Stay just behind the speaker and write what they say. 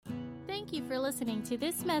Thank you for listening to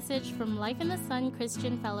this message from Life in the Sun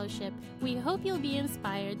Christian Fellowship. We hope you'll be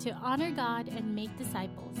inspired to honor God and make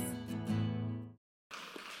disciples.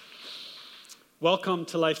 Welcome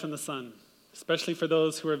to Life in the Sun, especially for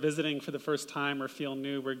those who are visiting for the first time or feel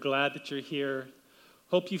new. We're glad that you're here.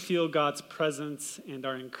 Hope you feel God's presence and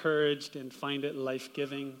are encouraged and find it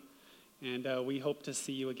life-giving. And we hope to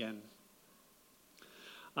see you again.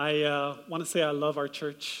 I want to say I love our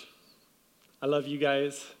church. I love you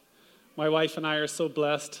guys. My wife and I are so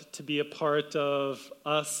blessed to be a part of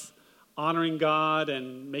us honoring God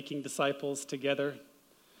and making disciples together.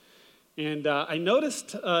 And I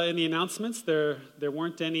noticed in the announcements there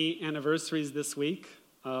weren't any anniversaries this week.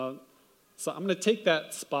 So I'm going to take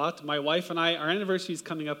that spot. My wife and I, our anniversary is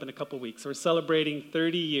coming up in a couple weeks. We're celebrating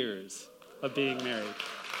 30 years of being married.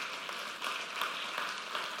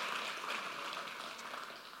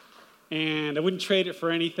 And I wouldn't trade it for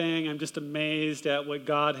anything. I'm just amazed at what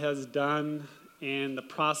God has done in the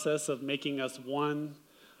process of making us one.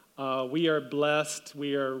 We are blessed.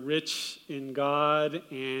 We are rich in God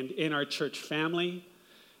and in our church family.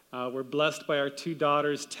 We're blessed by our two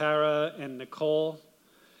daughters, Tara and Nicole.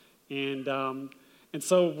 And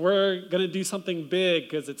so we're going to do something big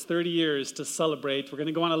because it's 30 years to celebrate. We're going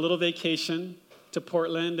to go on a little vacation to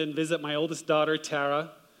Portland and visit my oldest daughter,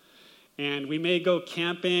 Tara. And we may go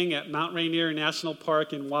camping at Mount Rainier National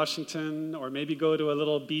Park in Washington, or maybe go to a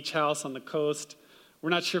little beach house on the coast.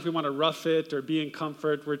 We're not sure if we want to rough it or be in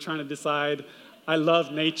comfort. We're trying to decide. I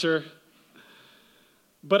love nature.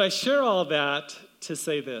 But I share all that to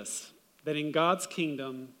say this, that in God's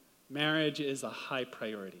kingdom, marriage is a high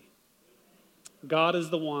priority. God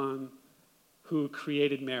is the one who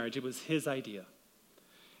created marriage. It was his idea.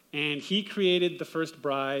 And he created the first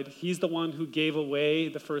bride. He's the one who gave away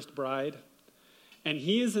the first bride. And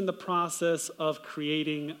he is in the process of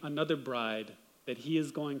creating another bride that he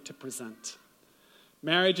is going to present.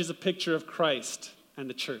 Marriage is a picture of Christ and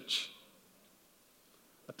the church.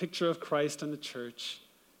 A picture of Christ and the church.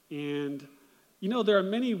 And, you know, there are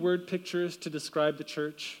many word pictures to describe the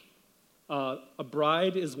church. A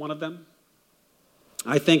bride is one of them.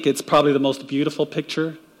 I think it's probably the most beautiful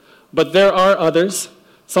picture. But there are others.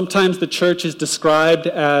 Sometimes the church is described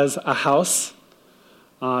as a house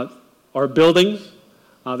or a building.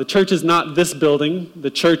 The church is not this building.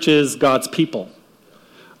 The church is God's people.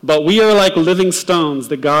 But we are like living stones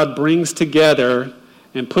that God brings together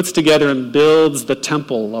and puts together and builds the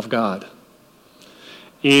temple of God.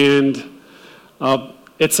 And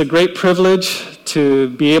it's a great privilege to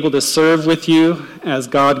be able to serve with you as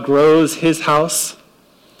God grows his house.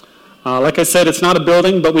 Like I said, it's not a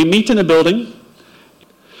building, but we meet in a building.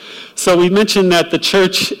 So we mentioned that the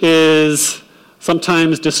church is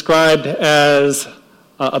sometimes described as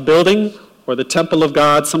a building or the temple of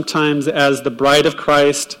God, sometimes as the bride of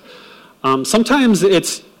Christ. Sometimes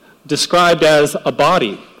it's described as a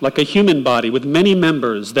body, like a human body with many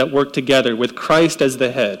members that work together with Christ as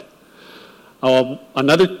the head.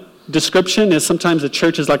 Another description is sometimes the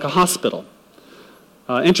church is like a hospital.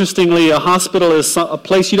 Interestingly, a hospital is a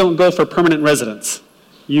place you don't go for permanent residence.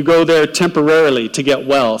 You go there temporarily to get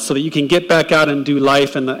well so that you can get back out and do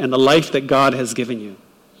life and the life that God has given you.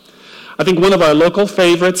 I think one of our local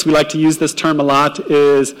favorites, we like to use this term a lot,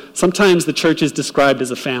 is sometimes the church is described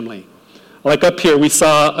as a family. Like up here, we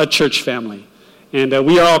saw a church family. And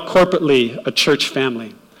we are all corporately a church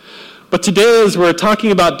family. But today, as we're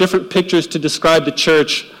talking about different pictures to describe the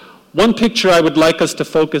church, one picture I would like us to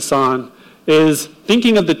focus on is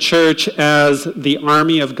thinking of the church as the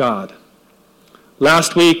army of God.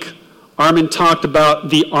 Last week, Armin talked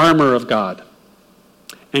about the armor of God.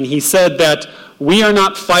 And he said that we are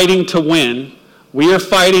not fighting to win. We are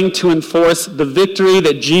fighting to enforce the victory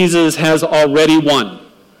that Jesus has already won.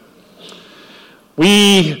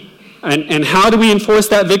 And how do we enforce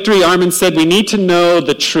that victory? Armin said we need to know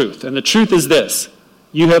the truth. And the truth is this.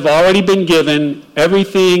 You have already been given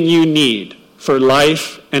everything you need for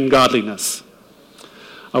life and godliness.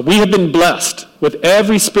 We have been blessed with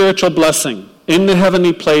every spiritual blessing in the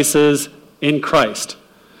heavenly places in Christ.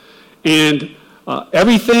 And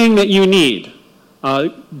everything that you need,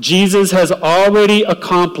 Jesus has already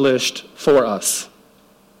accomplished for us.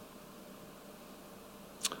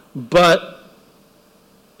 But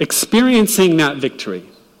experiencing that victory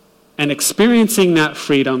and experiencing that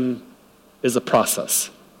freedom is a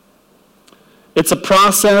process. It's a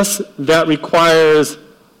process that requires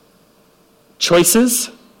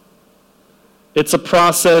choices. It's a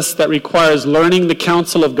process that requires learning the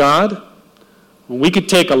counsel of God. We could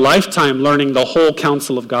take a lifetime learning the whole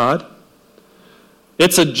counsel of God.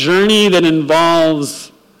 It's a journey that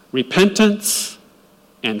involves repentance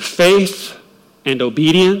and faith and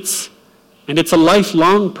obedience And it's a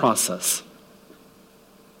lifelong process.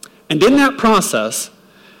 And in that process,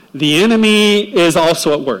 the enemy is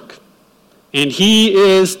also at work. And he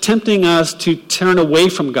is tempting us to turn away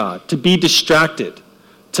from God, to be distracted,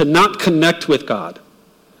 to not connect with God.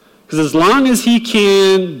 Because as long as he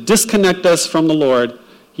can disconnect us from the Lord,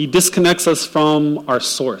 he disconnects us from our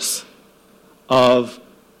source of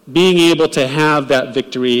being able to have that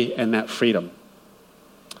victory and that freedom.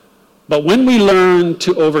 But when we learn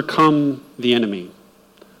to overcome the enemy,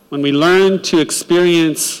 when we learn to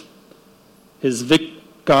experience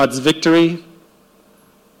God's victory,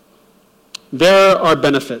 there are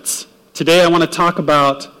benefits. Today I want to talk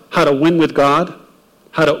about how to win with God,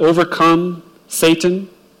 how to overcome Satan.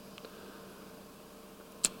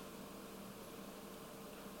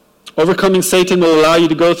 Overcoming Satan will allow you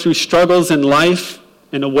to go through struggles in life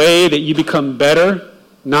in a way that you become better,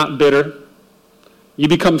 not bitter. You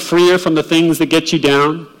become freer from the things that get you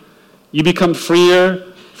down. You become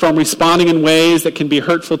freer from responding in ways that can be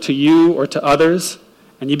hurtful to you or to others.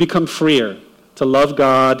 And you become freer to love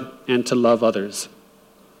God and to love others.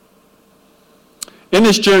 In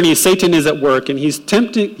this journey, Satan is at work, and he's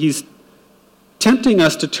tempting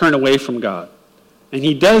us to turn away from God. And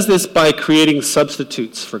he does this by creating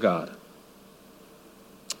substitutes for God.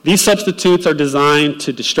 These substitutes are designed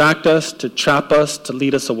to distract us, to trap us, to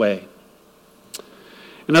lead us away.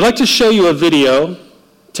 And I'd like to show you a video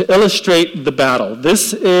to illustrate the battle.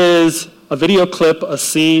 This is a video clip, a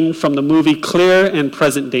scene from the movie Clear and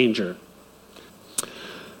Present Danger.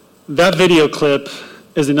 That video clip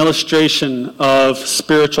is an illustration of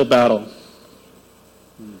spiritual battle.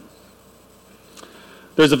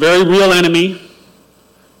 There's a very real enemy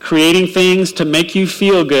creating things to make you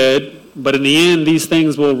feel good, but in the end, these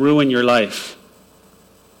things will ruin your life.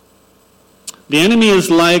 The enemy is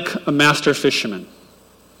like a master fisherman.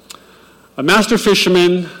 A master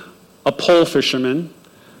fisherman, a pole fisherman,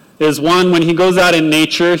 is one when he goes out in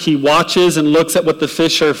nature, he watches and looks at what the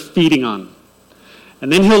fish are feeding on.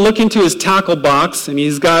 And then he'll look into his tackle box, and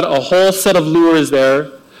he's got a whole set of lures there,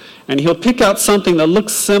 and he'll pick out something that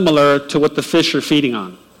looks similar to what the fish are feeding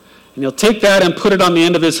on. And he'll take that and put it on the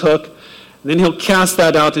end of his hook, and then he'll cast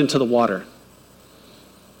that out into the water.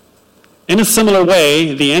 In a similar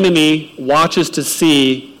way, the enemy watches to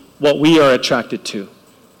see what we are attracted to.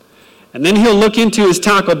 And then he'll look into his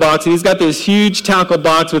tackle box, and he's got this huge tackle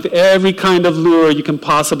box with every kind of lure you can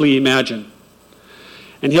possibly imagine.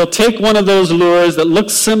 And he'll take one of those lures that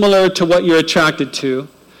looks similar to what you're attracted to,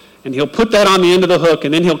 and he'll put that on the end of the hook,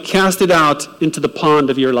 and then he'll cast it out into the pond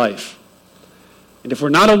of your life. And if we're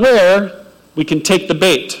not aware, we can take the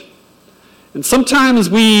bait. And sometimes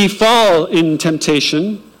we fall in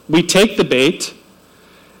temptation, we take the bait,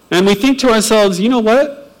 and we think to ourselves, you know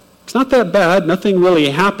what? It's not that bad, nothing really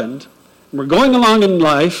happened. And we're going along in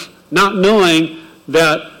life not knowing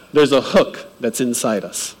that there's a hook that's inside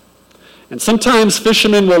us. And sometimes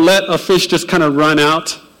fishermen will let a fish just kind of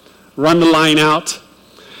run the line out.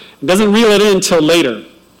 It doesn't reel it in until later.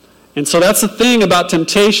 And so that's the thing about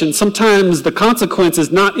temptation. Sometimes the consequence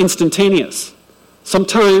is not instantaneous.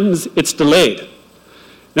 Sometimes it's delayed. And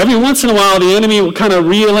every once in a while, the enemy will kind of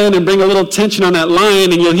reel in and bring a little tension on that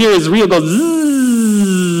line, and you'll hear his reel go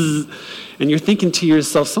zzz, and you're thinking to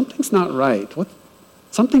yourself, something's not right.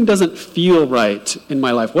 Something doesn't feel right in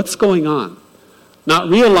my life. What's going on? Not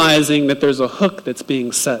realizing that there's a hook that's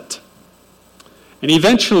being set. And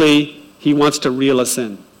eventually, he wants to reel us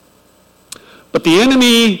in. But the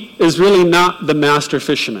enemy is really not the master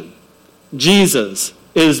fisherman. Jesus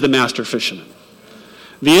is the master fisherman.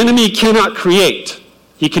 The enemy cannot create.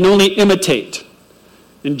 He can only imitate.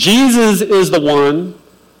 And Jesus is the one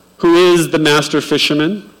who is the master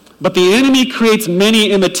fisherman. But the enemy creates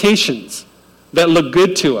many imitations that look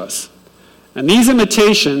good to us. And these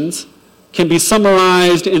imitations can be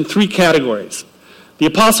summarized in 3 categories. The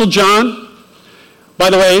Apostle John, by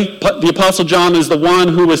the way, the Apostle John is the one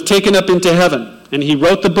who was taken up into heaven, and he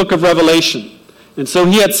wrote the book of Revelation. And so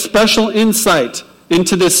he had special insight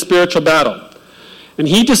into this spiritual battle. And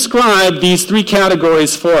he described these 3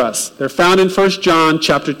 categories for us. They're found in 1 John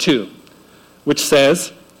chapter 2, which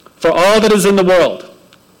says, "For all that is in the world,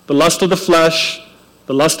 the lust of the flesh,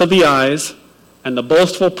 the lust of the eyes, and the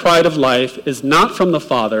boastful pride of life is not from the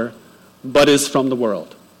Father, but is from the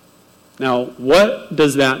world." Now, what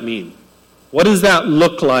does that mean? What does that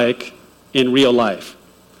look like in real life?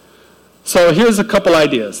 So here's a couple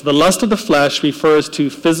ideas. The lust of the flesh refers to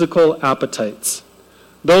physical appetites.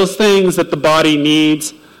 Those things that the body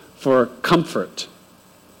needs for comfort,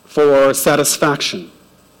 for satisfaction.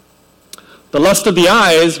 The lust of the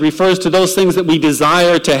eyes refers to those things that we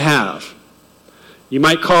desire to have. You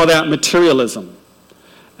might call that materialism.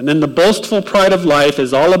 And then the boastful pride of life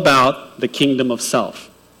is all about the kingdom of self.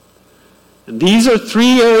 And these are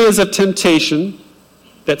three areas of temptation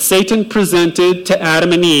that Satan presented to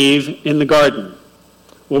Adam and Eve in the garden.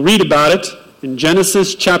 We'll read about it in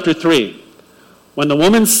Genesis chapter 3. When the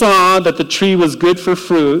woman saw that the tree was good for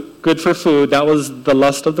food, that was the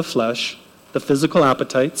lust of the flesh, the physical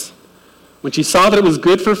appetites. When she saw that it was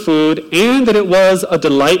good for food and that it was a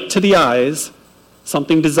delight to the eyes,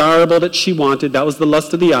 something desirable that she wanted, that was the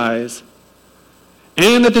lust of the eyes,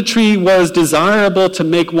 and that the tree was desirable to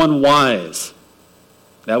make one wise,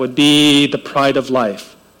 that would be the pride of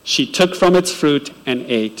life. She took from its fruit and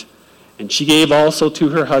ate, and she gave also to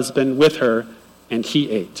her husband with her, and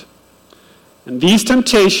he ate. And these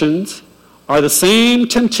temptations are the same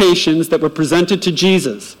temptations that were presented to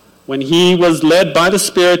Jesus when he was led by the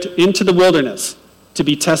Spirit into the wilderness to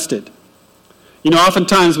be tested. You know,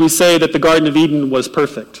 oftentimes we say that the Garden of Eden was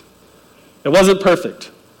perfect. It wasn't perfect.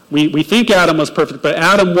 We think Adam was perfect, but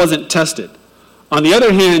Adam wasn't tested. On the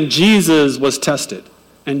other hand, Jesus was tested,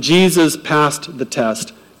 and Jesus passed the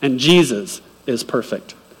test, and Jesus is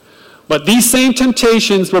perfect. But these same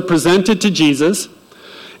temptations were presented to Jesus,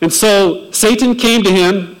 and so Satan came to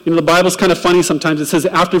him. You know, the Bible's kind of funny sometimes. It says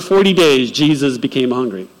after 40 days, Jesus became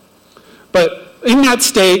hungry. But in that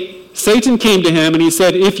state, Satan came to him and he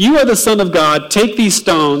said, if you are the Son of God, take these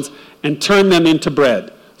stones and turn them into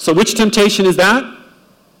bread. So which temptation is that?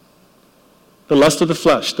 The lust of the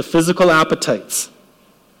flesh, the physical appetites.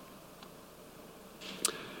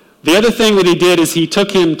 The other thing that he did is he took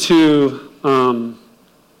him to a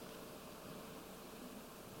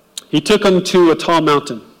tall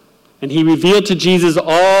mountain. And he revealed to Jesus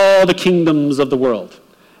all the kingdoms of the world.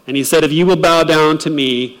 And he said, if you will bow down to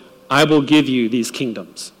me, I will give you these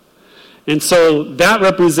kingdoms. And so that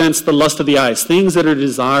represents the lust of the eyes, things that are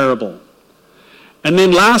desirable. And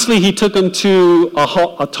then lastly, he took him to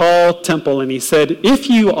a tall temple, and he said, if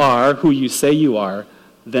you are who you say you are,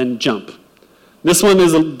 then jump. This one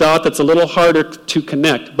is a dot that's a little harder to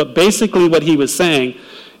connect, but basically what he was saying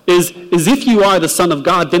is if you are the Son of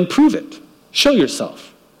God, then prove it. Show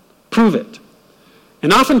yourself. Prove it.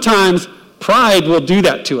 And oftentimes, pride will do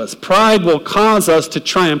that to us. Pride will cause us to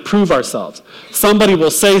try and prove ourselves. Somebody will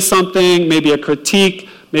say something, maybe a critique,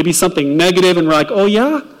 maybe something negative, and we're like, oh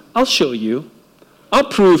yeah, I'll show you. I'll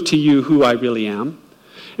prove to you who I really am.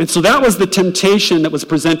 And so that was the temptation that was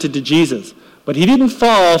presented to Jesus. But he didn't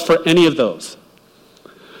fall for any of those.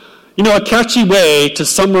 You know, a catchy way to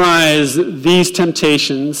summarize these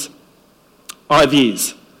temptations are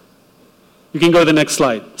these. You can go to the next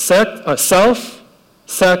slide. Self,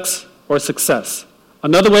 sex, or success.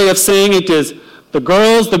 Another way of saying it is the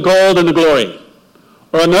girls, the gold, and the glory.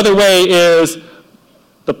 Or another way is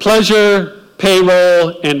the pleasure,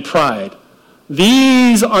 payroll, and pride.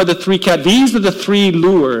 These are the three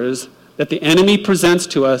lures that the enemy presents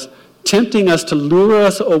to us, tempting us to lure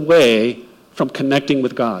us away from connecting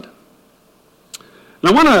with God. And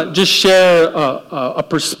I want to just share a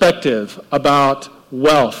perspective about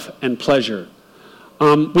wealth and pleasure.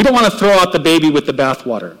 We don't want to throw out the baby with the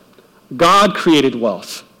bathwater. God created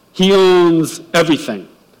wealth. He owns everything.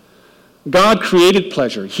 God created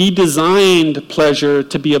pleasure. He designed pleasure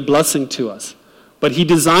to be a blessing to us. But he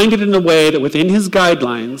designed it in a way that within his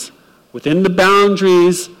guidelines, within the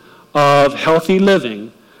boundaries of healthy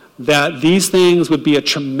living, that these things would be a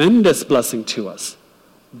tremendous blessing to us.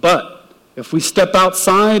 But if we step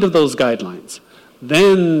outside of those guidelines,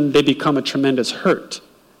 then they become a tremendous hurt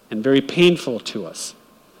and very painful to us.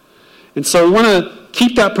 And so we want to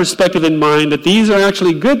keep that perspective in mind, that these are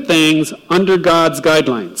actually good things under God's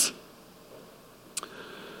guidelines.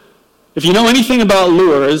 If you know anything about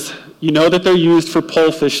lures, you know that they're used for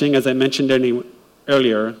pole fishing, as I mentioned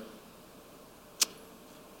earlier.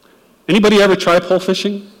 Anybody ever try pole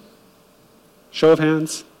fishing? Show of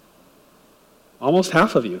hands. Almost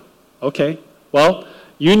half of you. Okay. Well,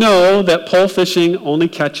 you know that pole fishing only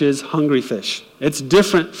catches hungry fish. It's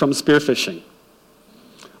different from spearfishing.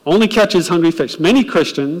 Only catches hungry fish. Many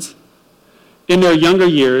Christians, in their younger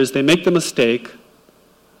years, they make the mistake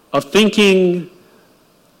of thinking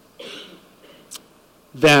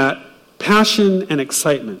that passion and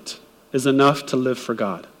excitement is enough to live for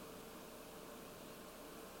God.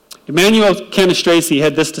 Emmanuel Canestraci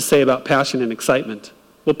had this to say about passion and excitement.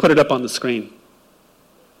 We'll put it up on the screen.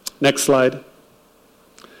 Next slide.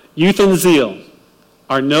 Youth and zeal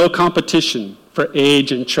are no competition for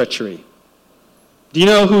age and treachery. Do you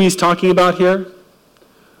know who he's talking about here?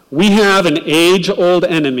 We have an age-old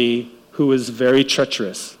enemy who is very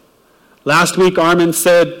treacherous. Last week, Armin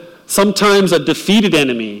said, sometimes a defeated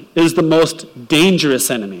enemy is the most dangerous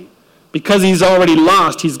enemy. Because he's already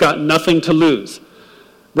lost, he's got nothing to lose.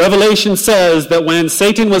 Revelation says that when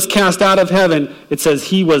Satan was cast out of heaven, it says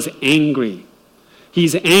he was angry.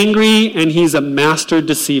 He's angry and he's a master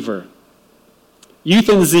deceiver. Youth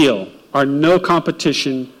and zeal are no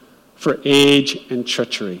competition for age and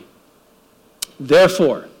treachery.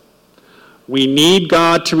 Therefore, we need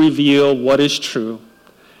God to reveal what is true,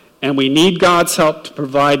 and we need God's help to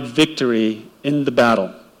provide victory in the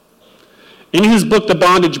battle. In his book, The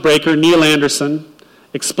Bondage Breaker, Neil Anderson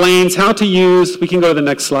explains how to use, we can go to the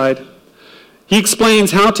next slide. He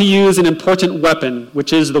explains how to use an important weapon,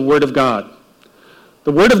 which is the Word of God.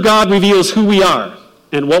 The Word of God reveals who we are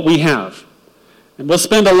and what we have. And we'll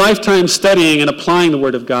spend a lifetime studying and applying the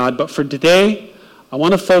Word of God, but for today, I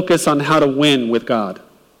want to focus on how to win with God.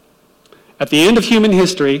 At the end of human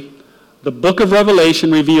history, the book of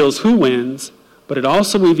Revelation reveals who wins, but it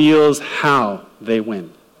also reveals how they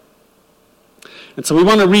win. And so we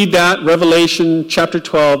want to read that, Revelation chapter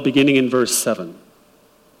 12, beginning in verse 7.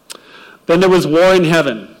 Then there was war in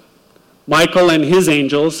heaven. Michael and his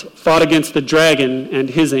angels fought against the dragon and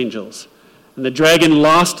his angels. And the dragon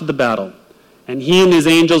lost the battle, and he and his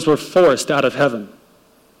angels were forced out of heaven.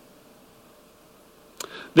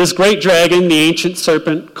 This great dragon, the ancient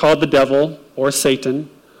serpent called the devil, or Satan,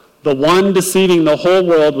 the one deceiving the whole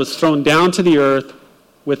world, was thrown down to the earth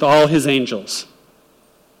with all his angels.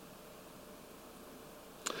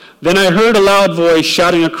 Then I heard a loud voice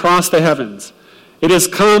shouting across the heavens, "It has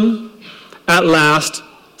come at last,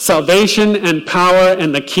 salvation and power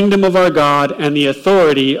and the kingdom of our God and the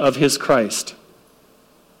authority of his Christ.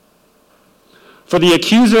 For the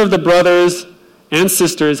accuser of the brothers and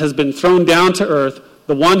sisters has been thrown down to earth,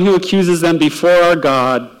 the one who accuses them before our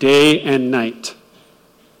God day and night."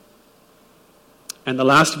 And the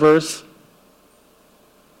last verse,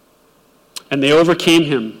 "And they overcame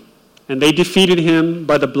him, and they defeated him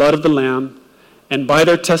by the blood of the Lamb and by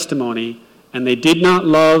their testimony, and they did not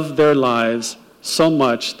love their lives so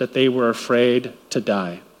much that they were afraid to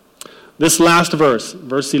die." This last verse,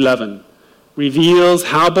 verse 11, reveals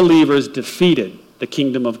how believers defeated the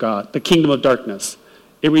kingdom of God, the kingdom of darkness.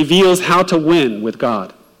 It reveals how to win with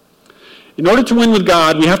God. In order to win with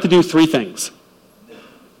God, we have to do three things.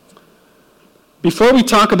 Before we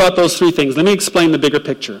talk about those three things, let me explain the bigger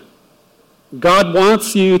picture. God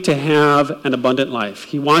wants you to have an abundant life.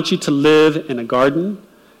 He wants you to live in a garden.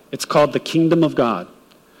 It's called the kingdom of God.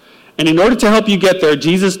 And in order to help you get there,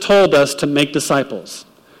 Jesus told us to make disciples.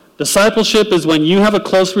 Discipleship is when you have a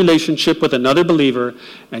close relationship with another believer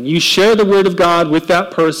and you share the word of God with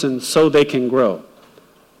that person so they can grow.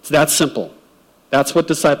 It's that simple. That's what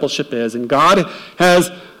discipleship is. And God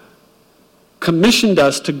has commissioned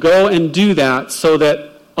us to go and do that so that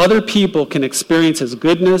other people can experience his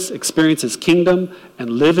goodness, experience his kingdom, and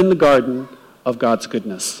live in the garden of God's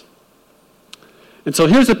goodness. And so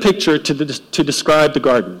here's a picture to describe the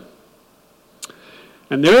garden.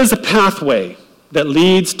 And there is a pathway that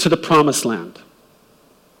leads to the promised land.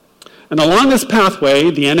 And along this pathway,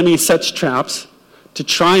 the enemy sets traps to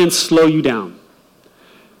try and slow you down.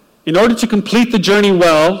 In order to complete the journey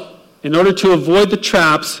well, in order to avoid the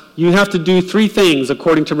traps, you have to do three things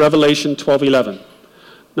according to Revelation 12:11.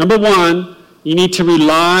 Number one, you need to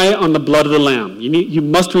rely on the blood of the Lamb. You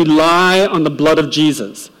must rely on the blood of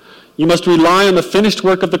Jesus. You must rely on the finished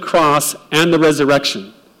work of the cross and the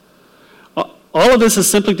resurrection. All of this is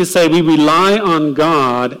simply to say we rely on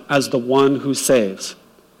God as the one who saves.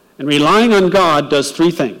 And relying on God does three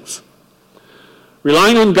things.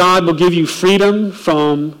 Relying on God will give you freedom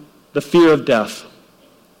from the fear of death.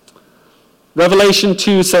 Revelation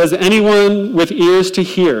 2 says, "Anyone with ears to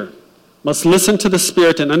hear must listen to the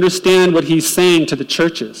Spirit and understand what he's saying to the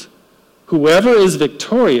churches. Whoever is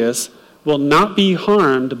victorious will not be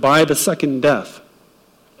harmed by the second death."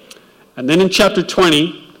 And then in chapter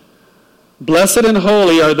 20, "Blessed and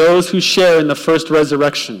holy are those who share in the first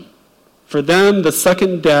resurrection. For them the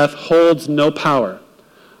second death holds no power,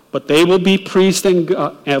 but they will be priests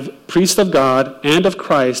of God and of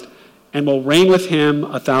Christ and will reign with him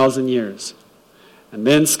 1,000 years. And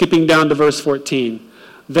then skipping down to verse 14,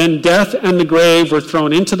 "Then death and the grave were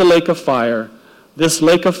thrown into the lake of fire. This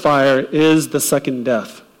lake of fire is the second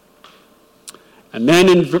death." And then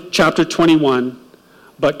in chapter 21,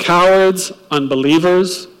 "But cowards,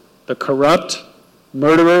 unbelievers, the corrupt,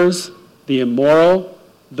 murderers, the immoral,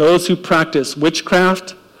 those who practice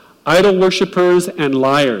witchcraft, idol worshippers, and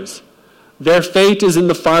liars, their fate is in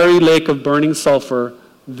the fiery lake of burning sulfur.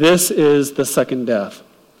 This is the second death."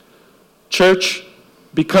 Church,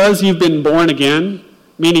 because you've been born again,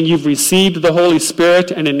 meaning you've received the Holy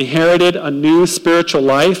Spirit and inherited a new spiritual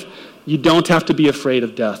life, you don't have to be afraid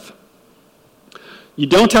of death. You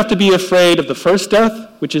don't have to be afraid of the first death,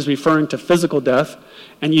 which is referring to physical death,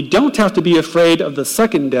 And you don't have to be afraid of the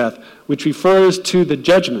second death, which refers to the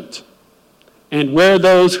judgment and where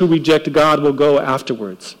those who reject God will go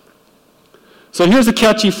afterwards. So here's a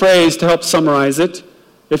catchy phrase to help summarize it.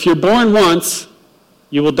 If you're born once,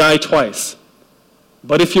 you will die twice.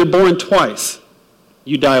 But if you're born twice,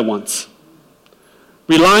 you die once.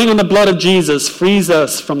 Relying on the blood of Jesus frees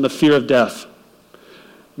us from the fear of death.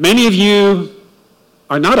 Many of you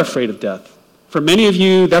are not afraid of death. For many of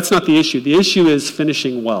you, that's not the issue. The issue is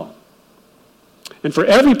finishing well. And for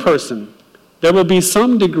every person, there will be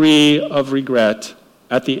some degree of regret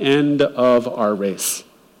at the end of our race.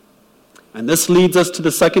 And this leads us to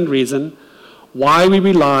the second reason why we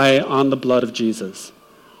rely on the blood of Jesus.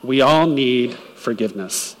 We all need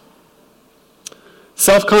forgiveness.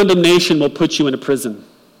 Self-condemnation will put you in a prison.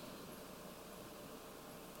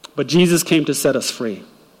 But Jesus came to set us free.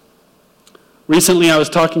 Recently, I was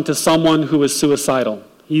talking to someone who was suicidal.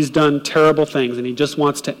 He's done terrible things, and he just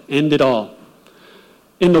wants to end it all.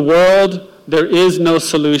 In the world, there is no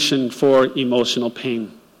solution for emotional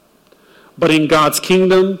pain. But in God's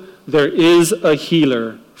kingdom, there is a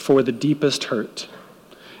healer for the deepest hurt.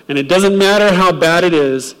 And it doesn't matter how bad it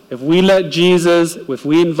is, if we let Jesus, if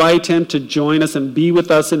we invite him to join us and be with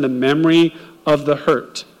us in the memory of the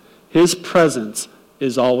hurt, his presence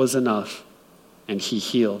is always enough, and he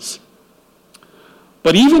heals.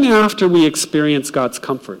 But even after we experience God's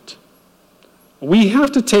comfort, we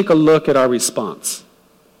have to take a look at our response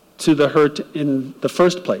to the hurt in the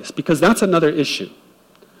first place, because that's another issue.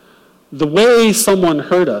 The way someone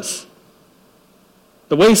hurt us,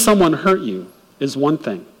 the way someone hurt you is one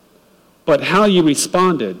thing, but how you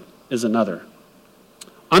responded is another.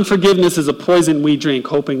 Unforgiveness is a poison we drink,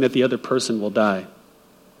 hoping that the other person will die.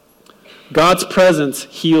 God's presence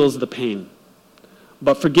heals the pain.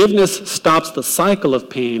 But forgiveness stops the cycle of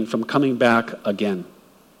pain from coming back again.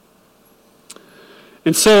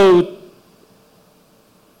 And so,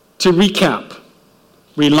 to recap,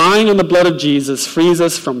 relying on the blood of Jesus frees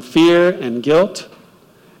us from fear and guilt.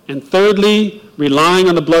 And thirdly, relying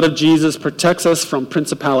on the blood of Jesus protects us from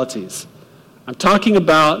principalities. I'm talking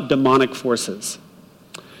about demonic forces.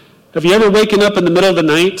 Have you ever waken up in the middle of the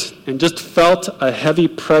night and just felt a heavy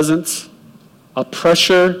presence, a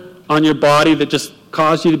pressure on your body that just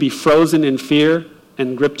caused you to be frozen in fear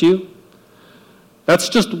and gripped you? That's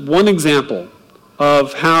just one example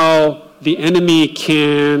of how the enemy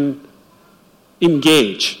can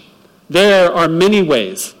engage. There are many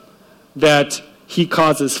ways that he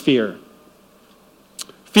causes fear.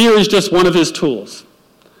 Fear is just one of his tools.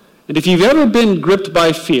 And if you've ever been gripped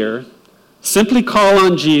by fear, simply call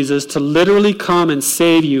on Jesus to literally come and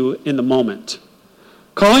save you in the moment.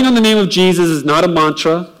 Calling on the name of Jesus is not a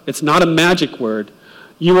mantra. It's not a magic word.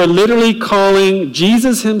 You are literally calling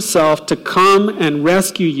Jesus himself to come and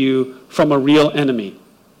rescue you from a real enemy.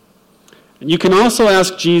 And you can also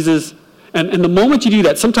ask Jesus, and the moment you do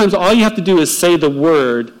that, sometimes all you have to do is say the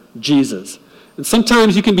word Jesus. And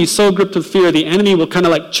sometimes you can be so gripped with fear, the enemy will kind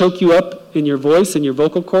of like choke you up in your voice and your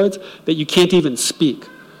vocal cords that you can't even speak.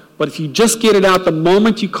 But if you just get it out the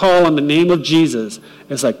moment you call on the name of Jesus,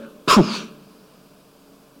 it's like, poof.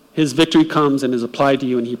 His victory comes and is applied to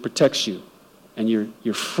you, and he protects you. And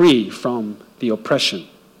you're free from the oppression.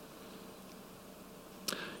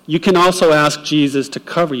 You can also ask Jesus to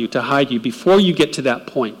cover you, to hide you, before you get to that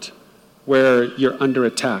point where you're under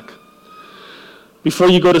attack. Before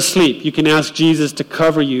you go to sleep, you can ask Jesus to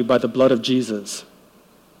cover you by the blood of Jesus.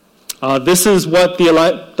 This is what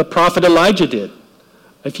the prophet Elijah did.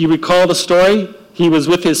 If you recall the story, he was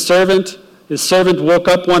with his servant. His servant woke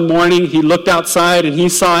up one morning, he looked outside, and he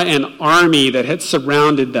saw an army that had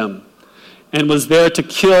surrounded them and was there to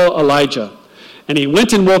kill Elijah. And he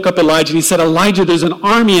went and woke up Elijah, and he said, Elijah, there's an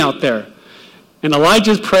army out there. And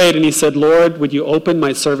Elijah prayed, and he said, Lord, would you open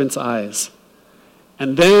my servant's eyes?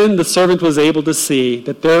 And then the servant was able to see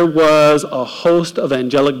that there was a host of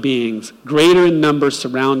angelic beings, greater in number,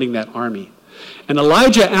 surrounding that army. And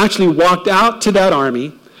Elijah actually walked out to that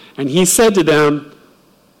army, and he said to them,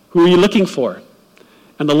 who are you looking for?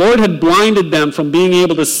 And the Lord had blinded them from being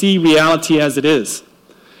able to see reality as it is.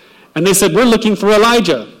 And they said, we're looking for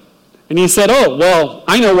Elijah. And he said, oh, well,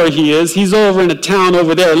 I know where he is. He's over in a town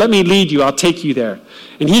over there. Let me lead you. I'll take you there.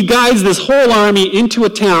 And he guides this whole army into a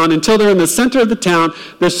town until they're in the center of the town.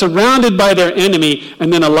 They're surrounded by their enemy,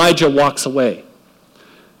 and then Elijah walks away.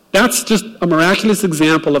 That's just a miraculous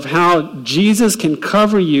example of how Jesus can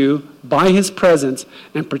cover you by his presence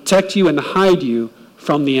and protect you and hide you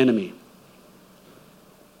from the enemy.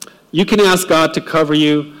 You can ask God to cover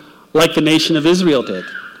you like the nation of Israel did.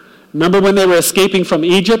 Remember when they were escaping from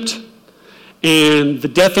Egypt? And the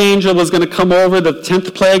death angel was going to come over, the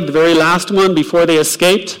 10th plague, the very last one, before they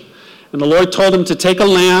escaped. And the Lord told him to take a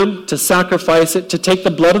lamb, to sacrifice it, to take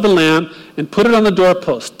the blood of the lamb and put it on the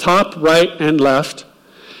doorpost, top, right, and left.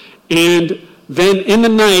 And then in the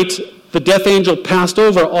night, the death angel passed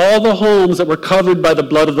over all the homes that were covered by the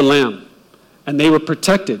blood of the lamb. And they were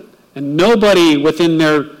protected. And nobody within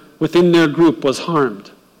their group was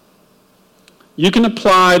harmed. You can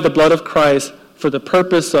apply the blood of Christ for the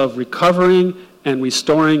purpose of recovering and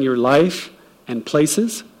restoring your life and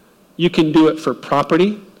places. You can do it for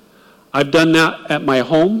property. I've done that at my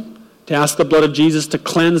home, to ask the blood of Jesus to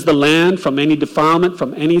cleanse the land from any defilement,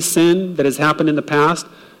 from any sin that has happened in the past,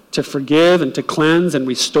 to forgive and to cleanse and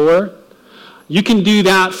restore. You can do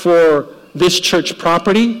that for this church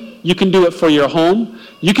property. You can do it for your home.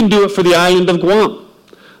 You can do it for the island of Guam.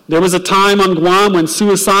 There was a time on Guam when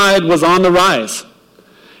suicide was on the rise.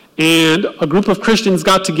 And a group of Christians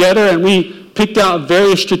got together and we picked out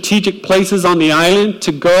various strategic places on the island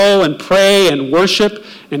to go and pray and worship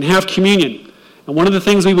and have communion. And one of the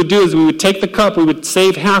things we would do is we would take the cup, we would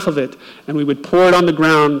save half of it, and we would pour it on the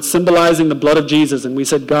ground, symbolizing the blood of Jesus. And we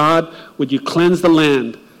said, God, would you cleanse the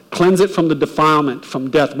land, cleanse it from the defilement,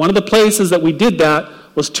 from death. One of the places that we did that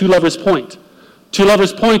was Two Lovers Point. Two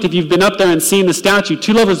Lovers Point, if you've been up there and seen the statue,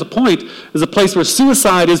 Two Lovers Point is a place where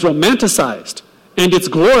suicide is romanticized and it's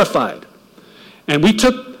glorified. And we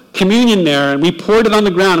took communion there and we poured it on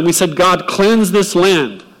the ground and we said, God, cleanse this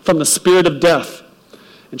land from the spirit of death.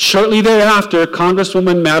 And shortly thereafter,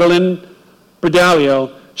 Congresswoman Madeline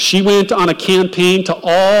Berdalio, she went on a campaign to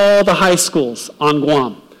all the high schools on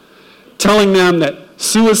Guam, telling them that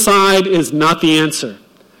suicide is not the answer.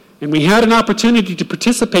 And we had an opportunity to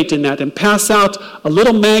participate in that and pass out a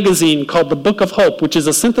little magazine called The Book of Hope, which is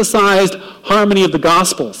a synthesized harmony of the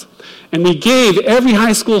Gospels. And we gave every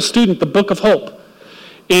high school student the Book of Hope.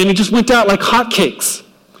 And it just went out like hotcakes.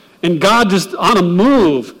 And God just on a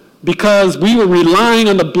move, because we were relying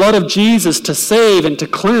on the blood of Jesus to save and to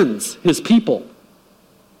cleanse his people.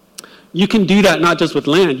 You can do that not just with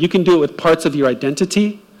land. You can do it with parts of your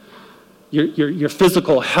identity, your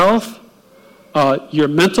physical health, your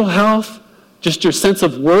mental health, just your sense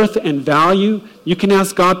of worth and value. You can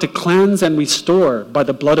ask God to cleanse and restore by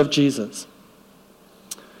the blood of Jesus.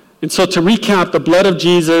 And so to recap, the blood of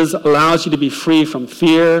Jesus allows you to be free from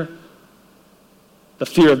fear, the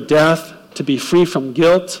fear of death, to be free from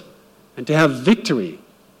guilt, and to have victory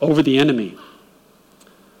over the enemy.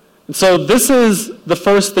 And so this is the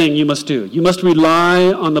first thing you must do. You must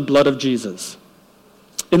rely on the blood of Jesus.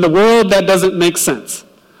 In the world, that doesn't make sense.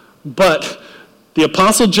 But the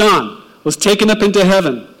Apostle John was taken up into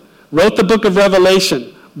heaven, wrote the book of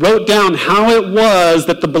Revelation, wrote down how it was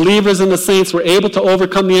that the believers and the saints were able to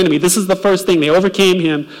overcome the enemy. This is the first thing. They overcame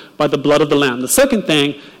him by the blood of the Lamb. The second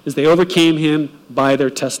thing is they overcame him by their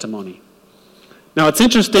testimony. Now, it's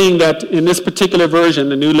interesting that in this particular version,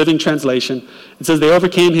 the New Living Translation, it says they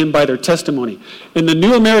overcame him by their testimony. In the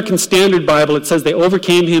New American Standard Bible, it says they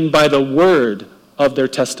overcame him by the word of their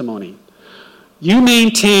testimony. You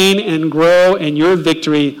maintain and grow in your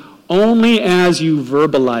victory only as you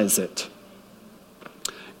verbalize it.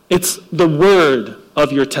 It's the word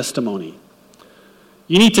of your testimony.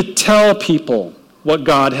 You need to tell people what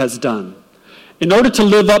God has done. In order to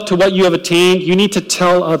live up to what you have attained, you need to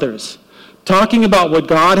tell others. Talking about what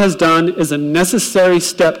God has done is a necessary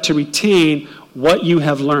step to retain what you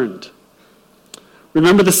have learned.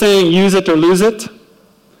 Remember the saying, use it or lose it?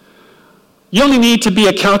 You only need to be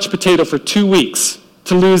a couch potato for 2 weeks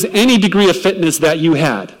to lose any degree of fitness that you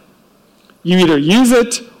had. You either use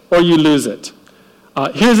it or you lose it.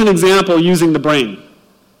 Here's an example using the brain.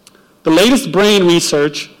 The latest brain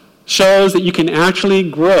research shows that you can actually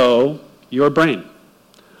grow your brain.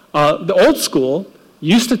 The old school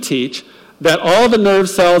used to teach that all the nerve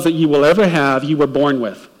cells that you will ever have, you were born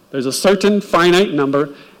with. There's a certain finite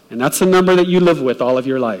number, and that's the number that you live with all of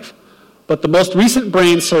your life. But the most recent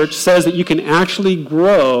brain search says that you can actually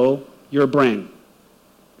grow your brain.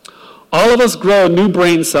 All of us grow new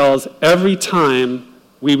brain cells every time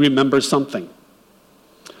we remember something.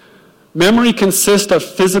 Memory consists of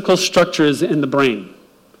physical structures in the brain.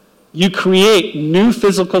 You create new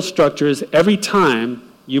physical structures every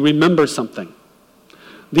time you remember something.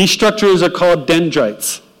 These structures are called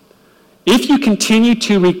dendrites. If you continue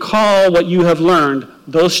to recall what you have learned,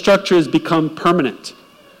 those structures become permanent.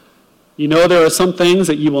 You know, there are some things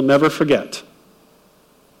that you will never forget.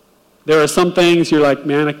 There are some things you're like,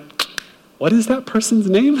 man, what is that person's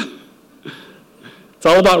name? It's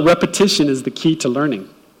all about repetition is the key to learning.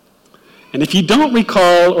 And if you don't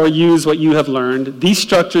recall or use what you have learned, these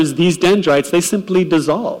structures, these dendrites, they simply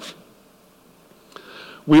dissolve.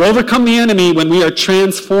 We overcome the enemy when we are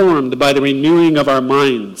transformed by the renewing of our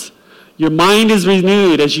minds. Your mind is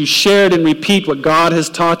renewed as you share and repeat what God has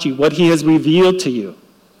taught you, what he has revealed to you.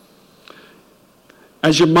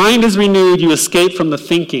 As your mind is renewed, you escape from the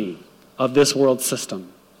thinking of this world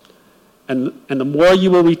system. And the more you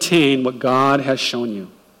will retain what God has shown you.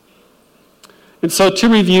 And so to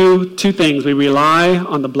review two things, we rely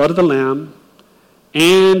on the blood of the Lamb,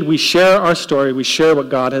 and we share our story, we share what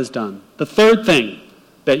God has done. The third thing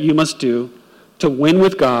that you must do to win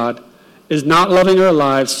with God is not loving our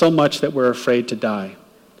lives so much that we're afraid to die.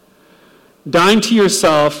 Dying to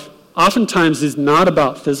yourself oftentimes is not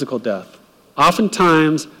about physical death.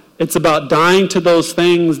 Oftentimes, it's about dying to those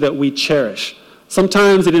things that we cherish.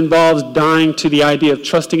 Sometimes it involves dying to the idea of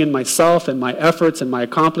trusting in myself and my efforts and my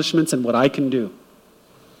accomplishments and what I can do.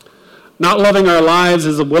 Not loving our lives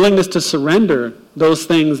is a willingness to surrender those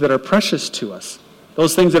things that are precious to us,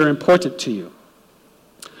 those things that are important to you.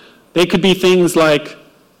 They could be things like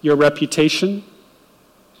your reputation,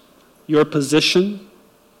 your position,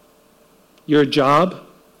 your job.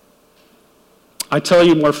 I tell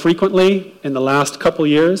you more frequently in the last couple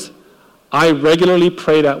years, I regularly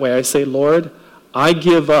pray that way. I say, Lord, I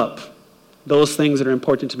give up those things that are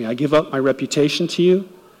important to me. I give up my reputation to you.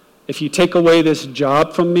 If you take away this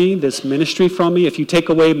job from me, this ministry from me, if you take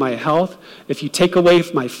away my health, if you take away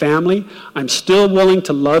my family, I'm still willing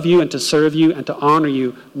to love you and to serve you and to honor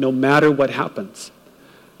you no matter what happens.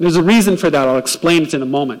 There's a reason for that. I'll explain it in a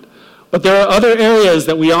moment. But there are other areas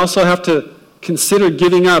that we also have to consider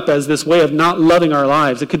giving up as this way of not loving our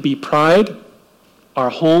lives. It could be pride,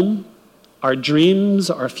 our home, our dreams,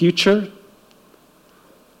 our future.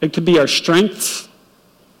 It could be our strengths,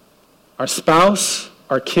 our spouse,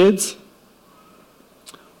 our kids.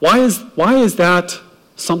 Why is that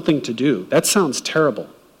something to do? That sounds terrible.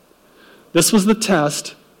 This was the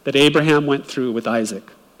test that Abraham went through with Isaac.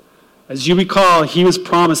 As you recall, he was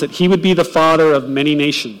promised that he would be the father of many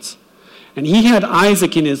nations. And he had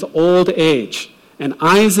Isaac in his old age. And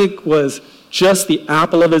Isaac was just the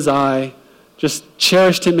apple of his eye, just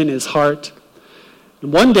cherished him in his heart.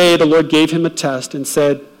 And one day the Lord gave him a test and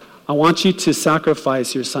said, I want you to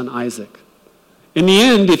sacrifice your son Isaac. In the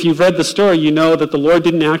end, if you've read the story, you know that the Lord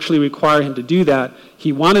didn't actually require him to do that.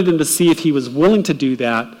 He wanted him to see if he was willing to do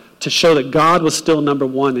that to show that God was still number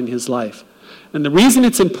one in his life. And the reason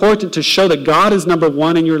it's important to show that God is number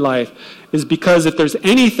one in your life is because if there's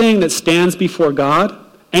anything that stands before God,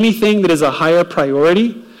 anything that is a higher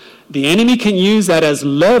priority, the enemy can use that as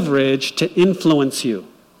leverage to influence you.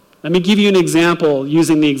 Let me give you an example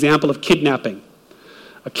using the example of kidnapping.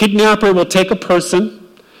 A kidnapper will take a person,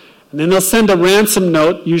 and then they'll send a ransom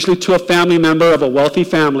note, usually to a family member of a wealthy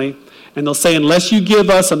family, and they'll say, unless you give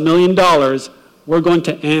us $1 million, we're going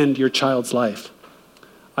to end your child's life.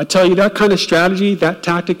 I tell you, that kind of strategy, that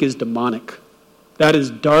tactic is demonic. That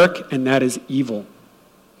is dark and that is evil.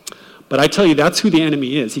 But I tell you, that's who the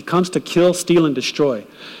enemy is. He comes to kill, steal, and destroy.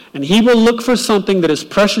 And he will look for something that is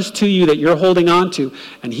precious to you that you're holding on to,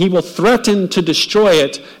 and he will threaten to destroy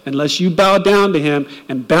it unless you bow down to him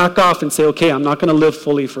and back off and say, okay, I'm not going to live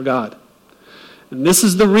fully for God. And this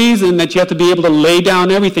is the reason that you have to be able to lay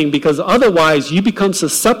down everything, because otherwise you become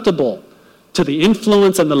susceptible to the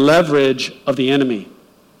influence and the leverage of the enemy.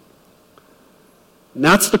 And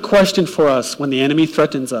that's the question for us when the enemy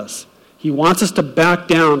threatens us. He wants us to back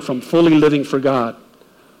down from fully living for God.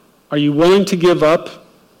 Are you willing to give up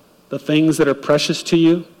the things that are precious to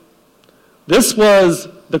you? This was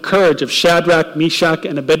the courage of Shadrach, Meshach,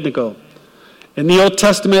 and Abednego. In the Old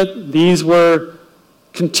Testament, these were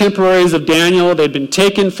contemporaries of Daniel. They'd been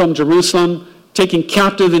taken from Jerusalem, taken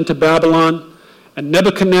captive into Babylon, and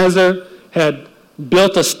Nebuchadnezzar had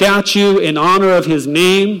built a statue in honor of his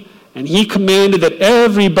name, and he commanded that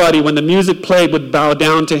everybody, when the music played, would bow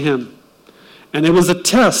down to him. And it was a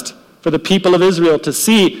test for the people of Israel to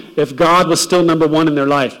see if God was still number one in their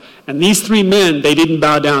life. And these three men, they didn't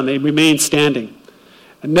bow down. They remained standing.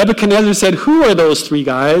 And Nebuchadnezzar said, who are those three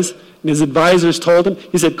guys? And his advisors told him,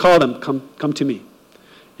 he said, call them, come to me.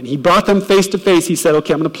 And he brought them face to face. He said,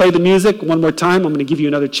 okay, I'm going to play the music one more time. I'm going to give you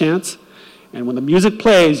another chance. And when the music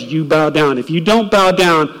plays, you bow down. If you don't bow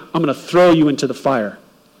down, I'm going to throw you into the fire.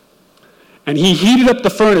 And he heated up the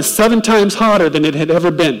furnace 7 times hotter than it had ever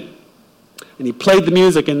been. And he played the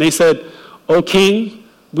music, and they said, O king,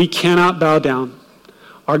 we cannot bow down.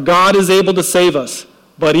 Our God is able to save us,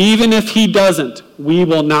 but even if he doesn't, we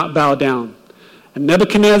will not bow down. And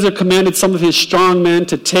Nebuchadnezzar commanded some of his strong men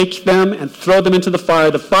to take them and throw them into the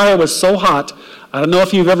fire. The fire was so hot, I don't know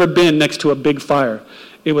if you've ever been next to a big fire.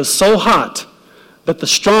 It was so hot that the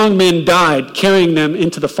strong men died carrying them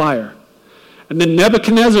into the fire. And then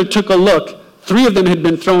Nebuchadnezzar took a look 3 of them had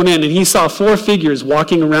been thrown in, and he saw 4 figures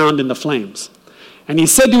walking around in the flames. And he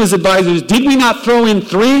said to his advisors, "Did we not throw in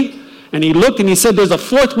 3? And he looked and he said, "There's a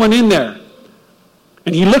 4th one in there.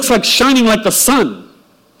 And he looks like shining like the sun."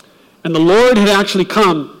 And the Lord had actually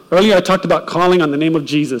come. Earlier I talked about calling on the name of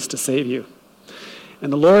Jesus to save you.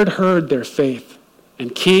 And the Lord heard their faith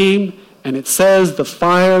and came, and it says the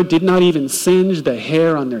fire did not even singe the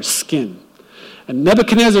hair on their skin. And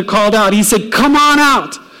Nebuchadnezzar called out. He said, "Come on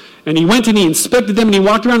out." And he went and he inspected them and he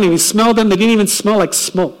walked around and he smelled them. They didn't even smell like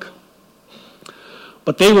smoke.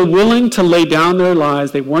 But they were willing to lay down their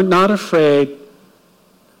lives. They were not afraid,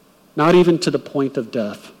 not even to the point of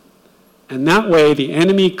death. And that way the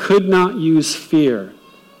enemy could not use fear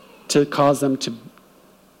to cause them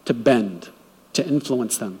to bend, to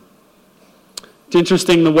influence them. It's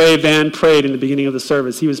interesting the way Van prayed in the beginning of the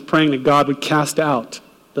service. He was praying that God would cast out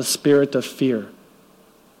the spirit of fear.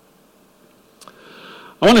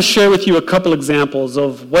 I want to share with you a couple examples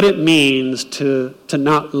of what it means to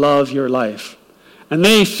not love your life. And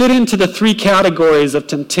they fit into the 3 categories of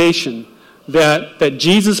temptation that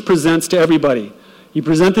Jesus presents to everybody. He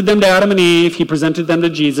presented them to Adam and Eve. He presented them to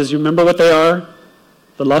Jesus. You remember what they are?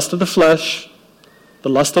 The lust of the flesh, the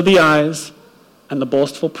lust of the eyes, and the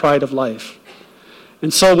boastful pride of life.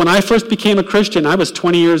 And so when I first became a Christian, I was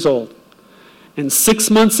 20 years old. And 6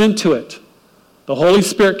 months into it, the Holy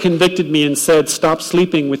Spirit convicted me and said, "Stop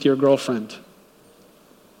sleeping with your girlfriend."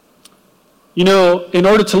 You know, in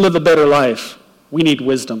order to live a better life, we need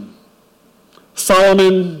wisdom.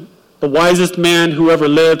 Solomon, the wisest man who ever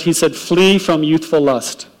lived, he said, "Flee from youthful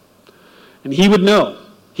lust." And he would know.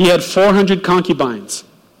 He had 400 concubines.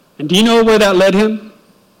 And do you know where that led him?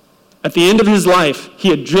 At the end of his life, he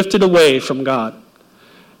had drifted away from God.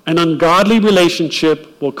 An ungodly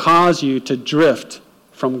relationship will cause you to drift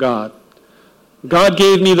from God. God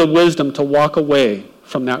gave me the wisdom to walk away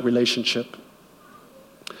from that relationship.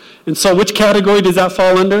 And so which category does that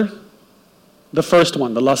fall under? The first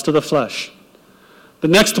one, the lust of the flesh. The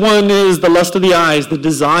next one is the lust of the eyes, the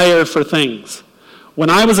desire for things. When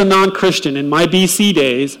I was a non-Christian in my BC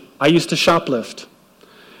days, I used to shoplift.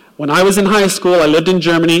 When I was in high school, I lived in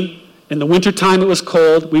Germany. In the wintertime, it was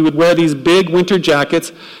cold. We would wear these big winter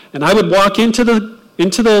jackets, and I would walk into the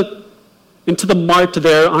mart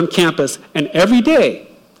there on campus, and every day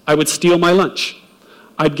I would steal my lunch.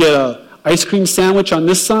 I'd get an ice cream sandwich on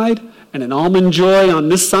this side and an Almond Joy on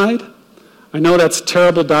this side. I know that's a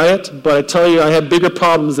terrible diet, but I tell you, I had bigger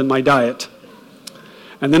problems in my diet.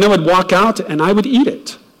 And then I would walk out and I would eat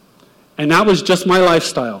it. And that was just my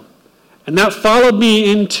lifestyle. And that followed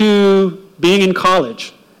me into being in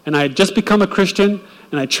college. And I had just become a Christian,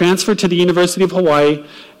 and I transferred to the University of Hawaii.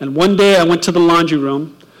 And one day I went to the laundry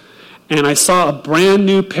room, and I saw a brand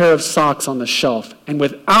new pair of socks on the shelf. And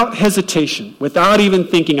without hesitation, without even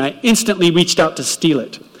thinking, I instantly reached out to steal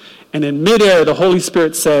it. And in midair, the Holy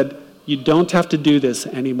Spirit said, "You don't have to do this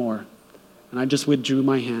anymore." And I just withdrew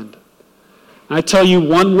my hand. And I tell you,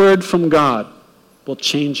 one word from God will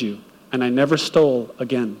change you. And I never stole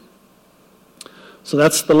again. So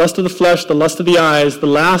that's the lust of the flesh, the lust of the eyes. The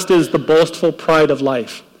last is the boastful pride of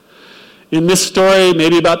life. In this story,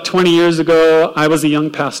 maybe about 20 years ago, I was a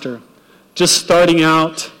young pastor, just starting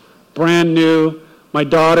out, brand new. My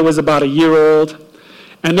daughter was about a year old.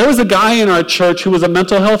 And there was a guy in our church who was a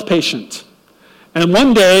mental health patient. And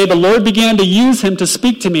one day, the Lord began to use him to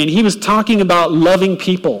speak to me, and he was talking about loving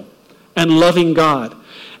people and loving God.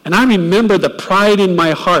 And I remember the pride in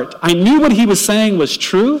my heart. I knew what he was saying was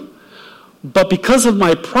true, but because of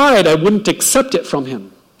my pride, I wouldn't accept it from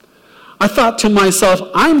him. I thought to myself,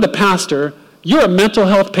 I'm the pastor, you're a mental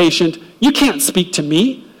health patient, you can't speak to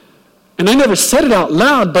me. And I never said it out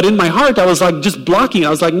loud, but in my heart, I was like just blocking it. I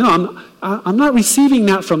was like, no, I'm not receiving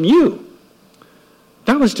that from you.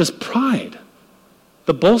 That was just pride.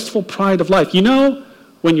 The boastful pride of life. You know,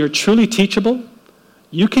 when you're truly teachable,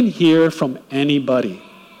 you can hear from anybody.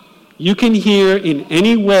 You can hear in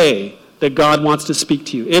any way that God wants to speak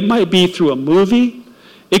to you. It might be through a movie.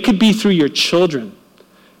 It could be through your children.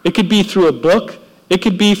 It could be through a book. It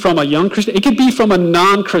could be from a young Christian. It could be from a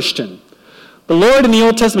non-Christian. The Lord in the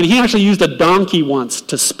Old Testament, he actually used a donkey once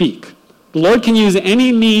to speak. The Lord can use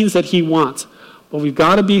any means that he wants, but we've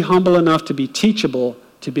got to be humble enough to be teachable,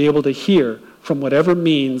 to be able to hear from whatever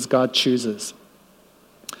means God chooses.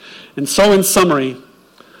 And so in summary,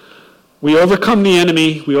 we overcome the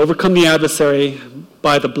enemy, we overcome the adversary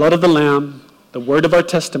by the blood of the Lamb, the word of our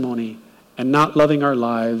testimony, and not loving our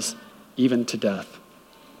lives even to death.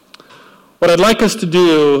 What I'd like us to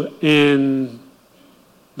do in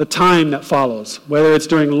the time that follows, whether it's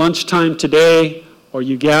during lunchtime today or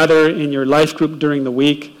you gather in your life group during the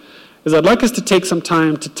week, is I'd like us to take some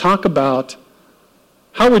time to talk about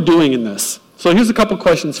how we're doing in this. So here's a couple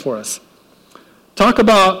questions for us. Talk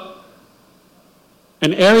about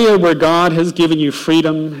an area where God has given you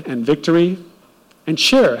freedom and victory, and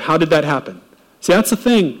share how did that happen. See, that's the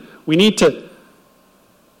thing. We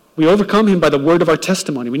overcome him by the word of our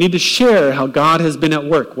testimony. We need to share how God has been at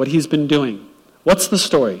work, what he's been doing. What's the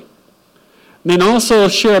story? And then also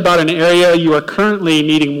share about an area you are currently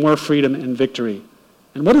needing more freedom and victory.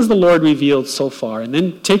 And what has the Lord revealed so far? And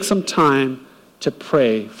then take some time to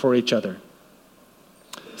pray for each other.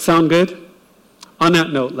 Sound good? On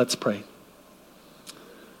that note, let's pray.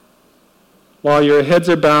 While your heads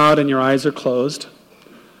are bowed and your eyes are closed,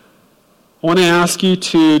 I want to ask you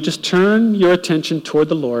to just turn your attention toward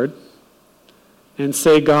the Lord and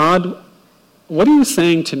say, God, what are you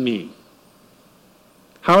saying to me?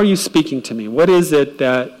 How are you speaking to me? What is it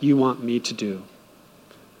that you want me to do?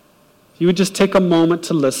 You would just take a moment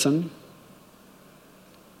to listen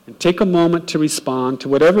and take a moment to respond to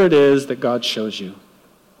whatever it is that God shows you.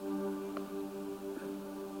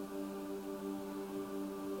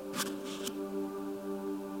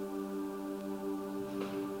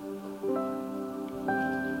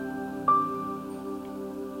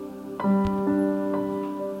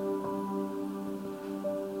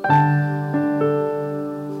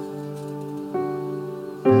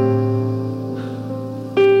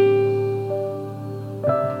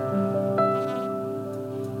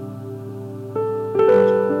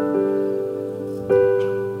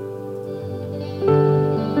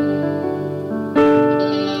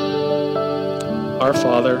 Our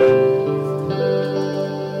Father,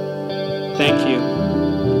 thank you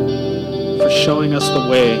for showing us the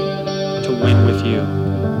way to win with you.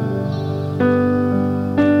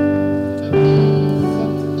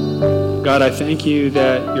 God, I thank you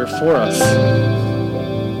that you're for us.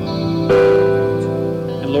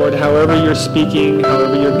 And Lord, however you're speaking,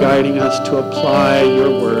 however you're guiding us to apply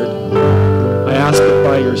your word, I ask that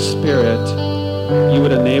by your Spirit, you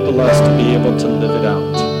would enable us to be able to live it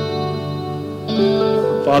out.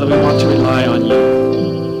 Father, we want to rely on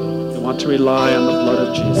you. We want to rely on the blood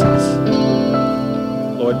of Jesus.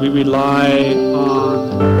 Lord, we rely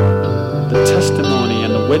on the testimony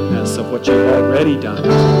and the witness of what you've already done.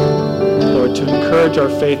 Lord, to encourage our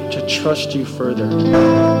faith to trust you further.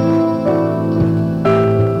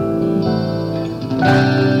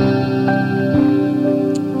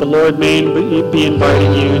 The Lord may be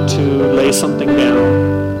inviting you to lay something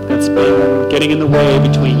down that's been getting in the way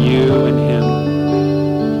between you and him.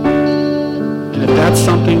 And if that's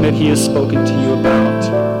something that he has spoken to you about,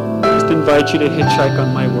 I just invite you to hitchhike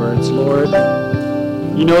on my words. Lord,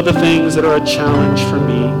 you know the things that are a challenge for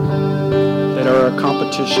me, that are a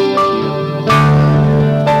competition with you.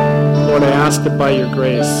 Lord, I ask that by your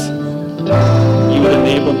grace, you would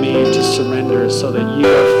enable me to surrender so that you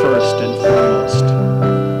are first and foremost.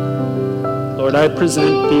 Lord, I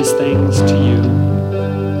present these things to you,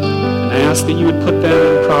 and I ask that you would put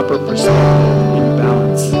them in proper perspective, in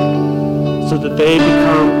balance, so that they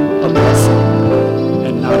become a blessing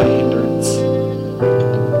and not a hindrance.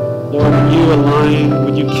 Lord, would you align,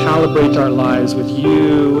 would you calibrate our lives with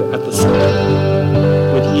you at the center,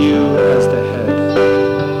 with you as the head.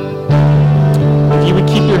 If you would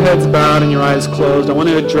keep your heads bowed and your eyes closed, I want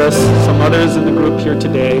to address some others in the group here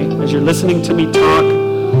today. As you're listening to me talk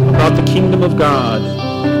about the kingdom of God,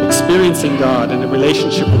 experiencing God and a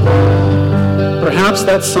relationship with God, perhaps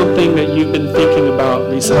that's something that you've been thinking about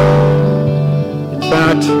recently. In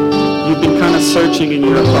fact, you've been kind of searching in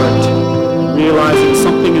your heart, realizing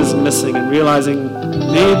something is missing and realizing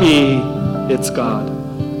maybe it's God.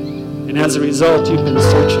 And as a result, you've been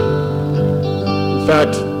searching. In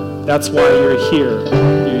fact, that's why you're here.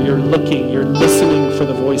 You're looking, you're listening for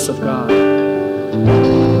the voice of God.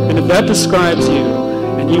 And if that describes you,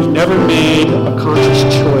 and you've never made a conscious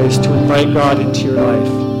choice to invite God into your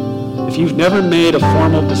life, if you've never made a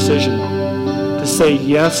formal decision to say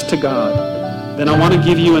yes to God, then I want to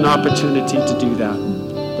give you an opportunity to do that.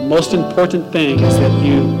 The most important thing is that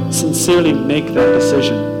you sincerely make that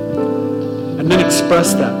decision and then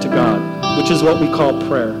express that to God, which is what we call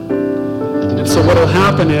prayer. And so what will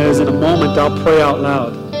happen is, in a moment, I'll pray out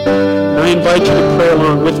loud. And I invite you to pray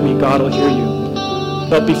along with me. God will hear you.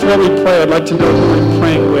 But before we pray, I'd like to know who I'm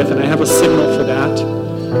praying with, and I have a signal for that.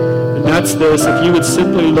 And that's this. If you would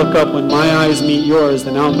simply look up when my eyes meet yours,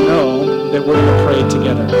 then I'll know that we're going to pray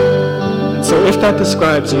together. And so if that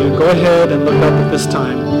describes you, go ahead and look up at this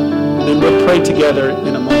time, and then we'll pray together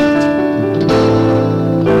in a moment.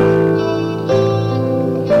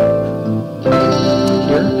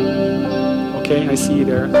 Okay, I see you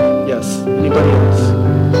there. Yes. Anybody else?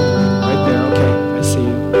 Right there. Okay, I see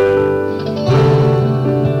you.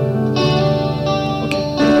 Okay.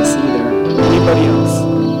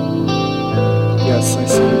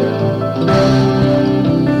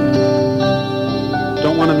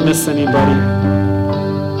 miss anybody?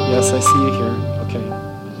 Yes, I see you here. Okay.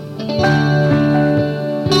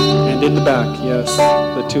 And in the back, yes.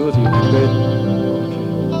 The two of you. Good. Okay.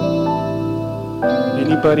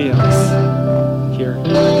 Anybody else? Here.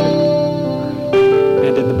 Okay.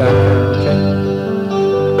 And in the back there. Okay.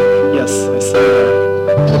 Yes, I see you.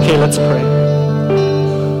 Okay, let's pray.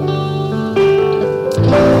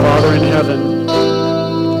 Father in heaven,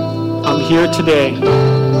 I'm here today,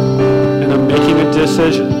 and I'm making a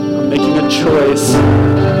decision. I'm making a choice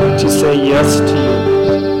to say yes to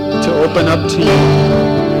you, to open up to you,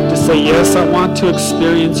 to say, yes, I want to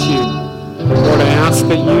experience you. Lord, I ask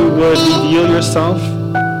that you would reveal yourself.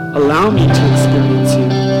 Allow me to experience you.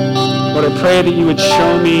 Lord, I pray that you would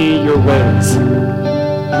show me your ways.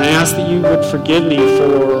 And I ask that you would forgive me for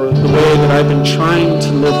the way that I've been trying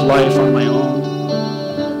to live life on my own.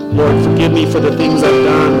 Lord, forgive me for the things I've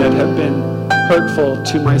done that have been hurtful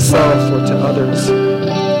to myself or to others.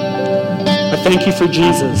 I thank you for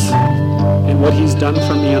Jesus and what he's done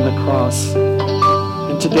for me on the cross.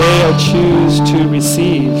 And today I choose to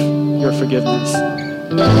receive your forgiveness.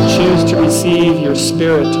 I choose to receive your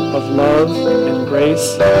spirit of love and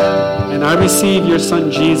grace. And I receive your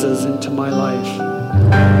son Jesus into my life.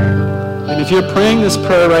 And if you're praying this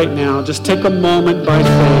prayer right now, just take a moment by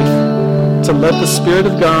faith to let the Spirit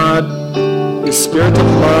of God, the Spirit of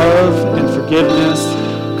love and forgiveness,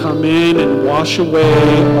 come in and wash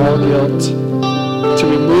away all guilt, to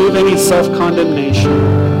remove any self-condemnation,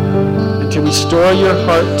 and to restore your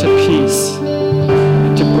heart to peace,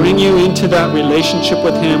 and to bring you into that relationship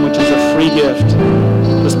with him, which is a free gift,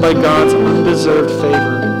 just by God's undeserved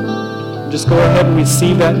favor. Just go ahead and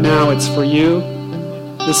receive that now. It's for you.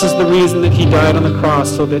 This is the reason that he died on the cross,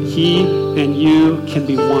 so that he and you can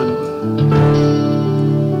be one.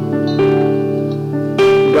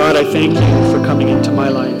 God, I thank you for coming into my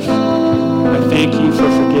life. I thank you for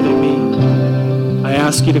forgiving me. I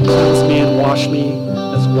ask you to cleanse me and wash me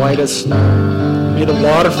as white as snow. May the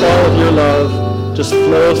waterfall of your love just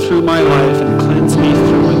flow through my life and cleanse me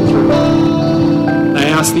through and through. And I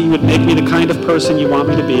ask that you would make me the kind of person you want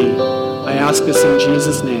me to be. I ask this in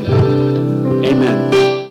Jesus' name. Amen.